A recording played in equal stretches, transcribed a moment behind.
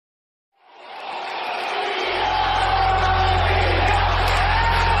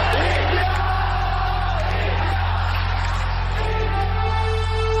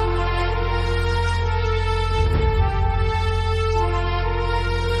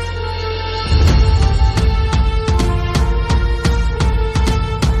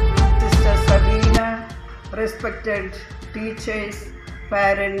respected teachers,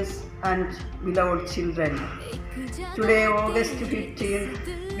 parents and beloved children. Today, August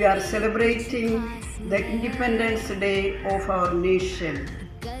 15th, we are celebrating the Independence Day of our nation.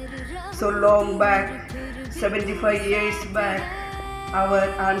 So long back, 75 years back, our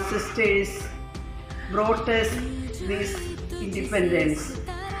ancestors brought us this independence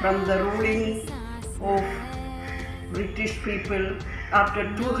from the ruling of British people after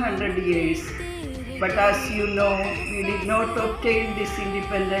 200 years. But as you know, we did not obtain this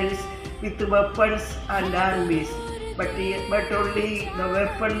independence with weapons and armies, but only the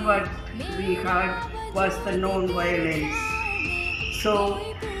weapon what we had was the non-violence. So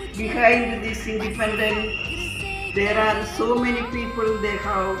behind this independence, there are so many people, they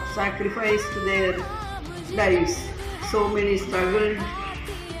have sacrificed their lives. So many struggled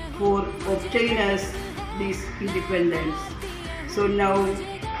for obtain us this independence. So now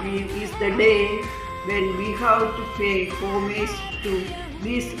is the day when we have to pay homage to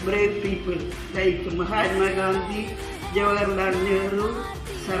these brave people like Mahatma Gandhi, Jawaharlal Nehru,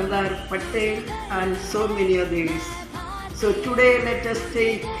 Sardar Patel and so many others. So today let us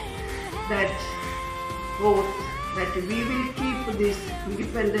take that oath that we will keep this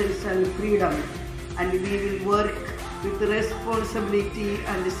independence and freedom, and we will work with responsibility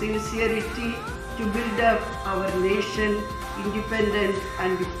and sincerity to build up our nation independent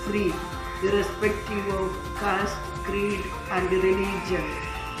and free, irrespective of caste, creed and religion,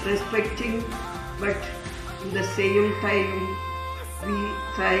 respecting, but at the same time we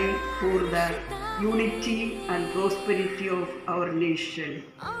try for the unity and prosperity of our nation.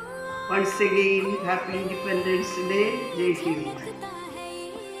 Once again, Happy Independence Day. Jai Hind.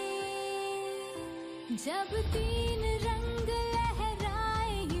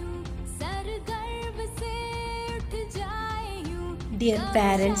 Dear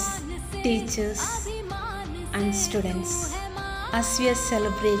parents, teachers and students, as we are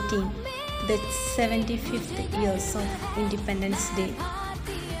celebrating the 75th years of Independence Day,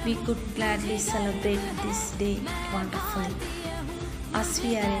 we could gladly celebrate this day wonderfully. As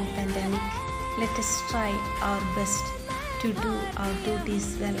we are in pandemic, let us try our best to do our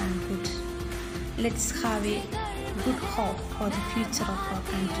duties well and good. Let's have a good hope for the future of our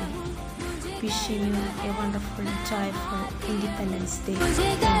country. Wishing you a wonderful, joyful Independence Day.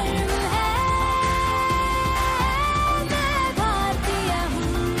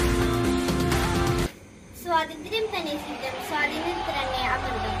 സ്വാതന്ത്ര്യം തന്നെ സിദ്ധം, സ്വാതന്ത്ര്യത്തിൽ തന്നെ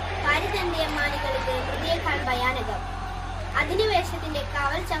അമൃതം. പാരിതന്ത്ര്യമാണികൾക്ക് ഹൃദയേക്കാൾ ഭയാനകം. അധിനിവേശത്തിന്റെ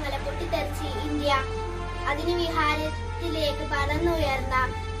കാവൽ ചങ്ങല പൊട്ടിത്തെറിച്ച് India അധിനിവിഹാരത്തിലേക്ക് പറന്നുയർന്ന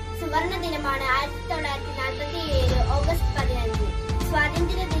സുവർണ ദിനമാണ് 1947 August 15.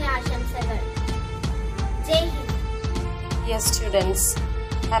 സ്വാതന്ത്ര്യ ദിനാശംസകൾ. ജയ് Hind. Dear students,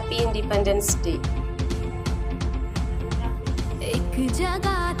 Happy Independence Day. एक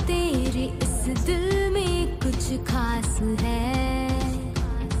जगह तेरे इस दिल में कुछ खास है,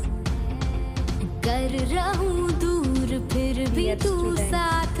 कर रहूं दूर फिर भी तू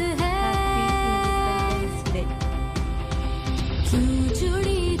साथ है, क्यों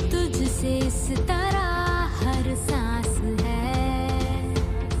जुड़ी तुझसे इस तरह हर सांस है,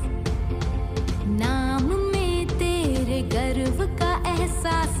 नाम में तेरे गर्व का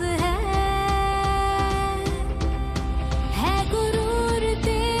एहसास है गुरूर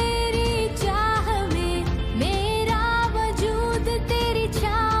तेरी चाह में, मेरा वजूद तेरी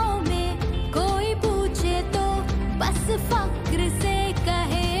छाँव में, कोई पूछे तो बस फक्र से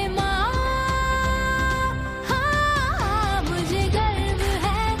कहे माँ, हाँ मुझे गर्व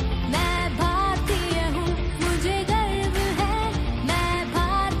है मैं भारतीय हूँ, मुझे गर्व है मैं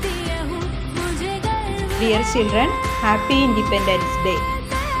भारतीय हूँ, मुझे गर्व है। Dear children, Happy Independence Day.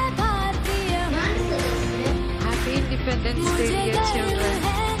 Independence Day, dear children.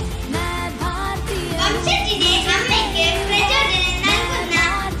 വംശത്തിന്റെ അമ്മയ്ക്ക് പ്രചോദനം നൽകുന്ന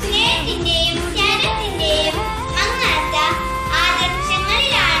സ്നേഹത്തിന്റെയും ത്യാഗത്തിന്റെയും മങ്ങാത്ത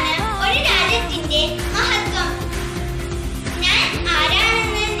ആദർശങ്ങളിലാണ് ഒരു രാജ്യത്തിന്റെ മഹത്വം. ഞാൻ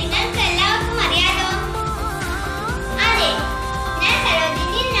ആരാണെന്ന് നിങ്ങൾക്ക് എല്ലാവർക്കും അറിയാലോ? അതെ, ഞാൻ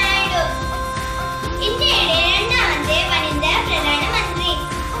സരോജിനി നായിഡു, ഇന്ത്യയുടെ രണ്ടാമത്തെ വനിതാ പ്രധാനമന്ത്രി.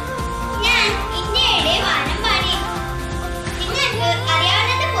 ഞാൻ ഇന്ത്യയുടെ വാനം പാടി. നിങ്ങൾക്ക്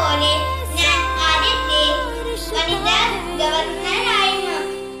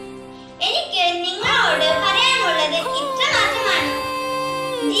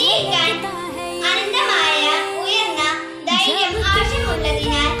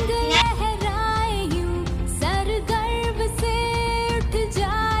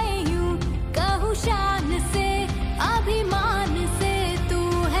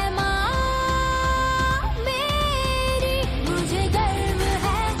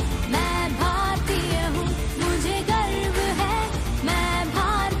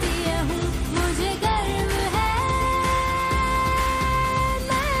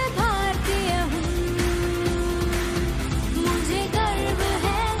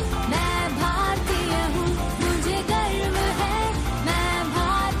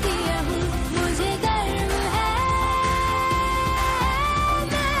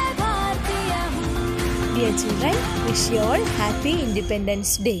Dear children, wish you all happy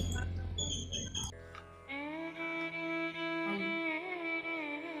Independence Day.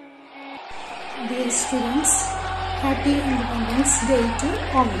 Dear students, happy Independence Day to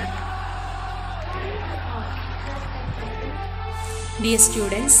all. Dear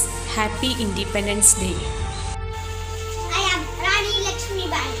students, happy Independence Day. I am Rani Lakshmi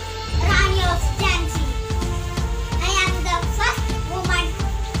Bai, Rani of Jhansi. I am the first woman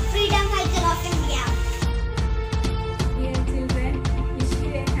freedom fighter of India. Dear children, wish you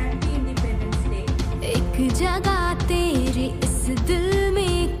a happy Independence Day. एक जगह तेरे इस दिल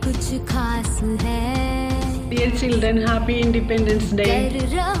में कुछ खास है. Dear children, happy Independence Day. कर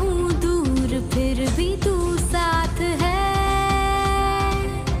रहूं दूर फिर भी तू साथ है.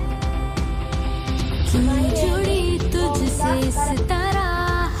 क्यों जुड़ी तुझसे इस तरह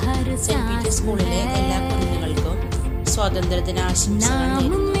हर സെന്റ് പീറ്റേഴ്സ് സ്കൂളിലെ എല്ലാ കുഞ്ഞുങ്ങൾക്കും സ്വാതന്ത്ര്യദിന ആശംസകൾ नाम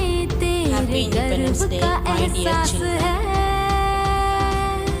നേരുന്നു. में Happy तेरे Independence गर्व Day, का my dear एहसास children.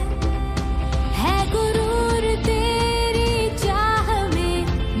 है गुरूर तेरी चाह में,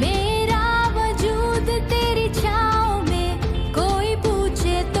 मेरा वजूद तेरी छाँव में. कोई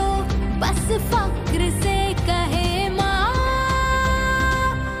पूछे तो बस फक्र से कहे माँ.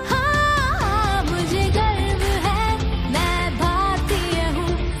 हाँ, मुझे गर्व है मैं भारतीय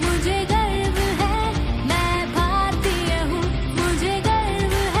हूँ. मुझे गर्व है मैं भारतीय हूँ. मुझे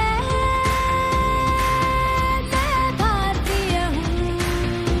गर्व है मैं भारतीय हूँ.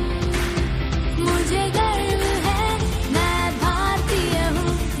 मुझे गर्व है मैं भारतीय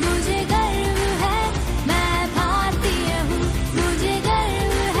हूँ. मुझे गर्व है मैं भारतीय हूँ. मुझे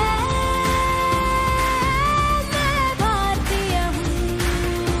गर्व है मैं भारतीय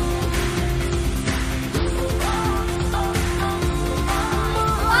हूँ.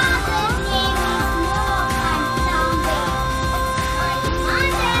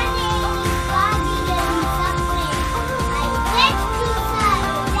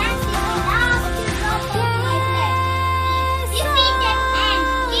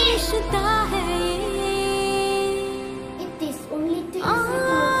 रिश्ता है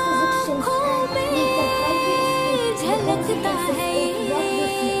आँखों में झलकता है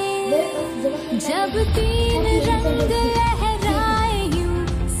जब तीन रंग लहराए यूं.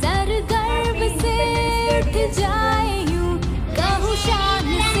 सर गर्व से उठ जाए यूं. कहूँ शान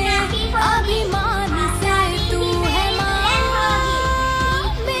से अभिमान से तू है माँ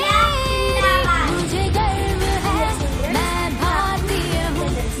मेरी. मुझे गर्व है मैं भारतीय हूँ.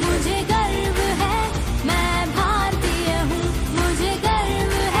 मुझे गर्व है मैं भारतीय हूँ. मुझे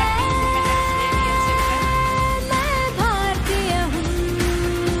गर्व है मैं भारतीय हूँ.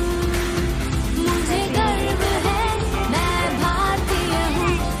 मुझे गर्व है मैं भारतीय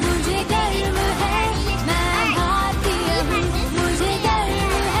हूँ. मुझे गर्व है मैं भारतीय हूँ. मुझे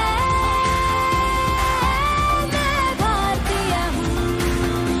गर्व है मैं भारतीय हूँ.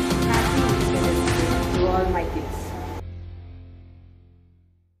 To all my kids.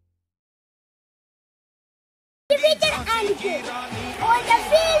 Defeated and killed. On the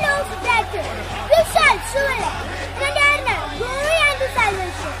field of battle, we shall surely condemn glory and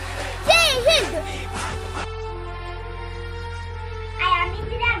salvation. Jai Hind. I am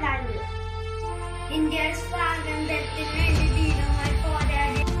Indira Gandhi. India's സ്വാതന്ത്ര്യത്തിന് വേണ്ടി ധീരമായി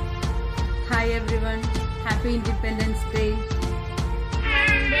പോരാടി. Hi everyone, happy Independence Day.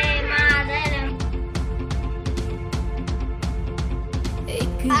 Vande Mataram.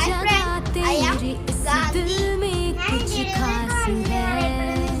 एक Hi जगह friends, I am तेरे इस Gandhi. दिल में कुछ खास है.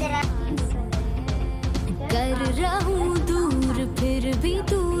 कर रहूं दूर फिर भी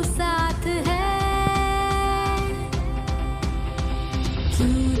तू साथ है.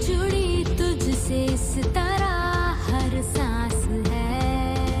 क्यों जुड़ी तुझसे इस तरह हर सांस है.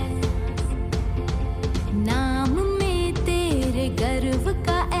 नाम में तेरे गर्व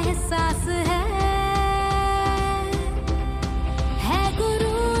का एहसास है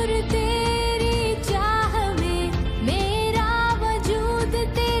गुरूर तेरी चाह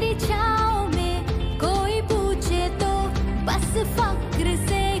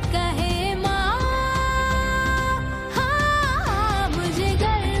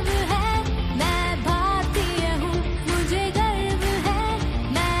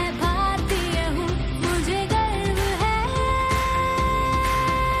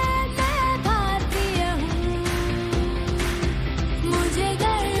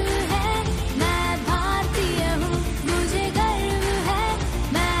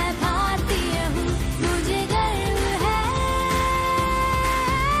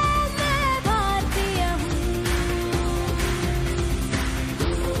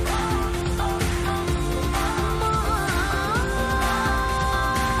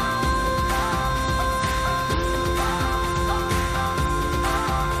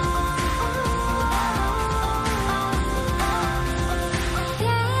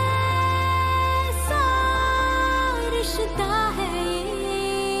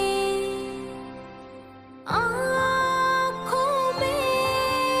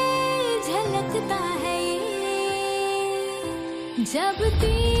लगता है ये जब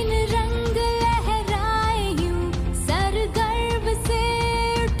तीर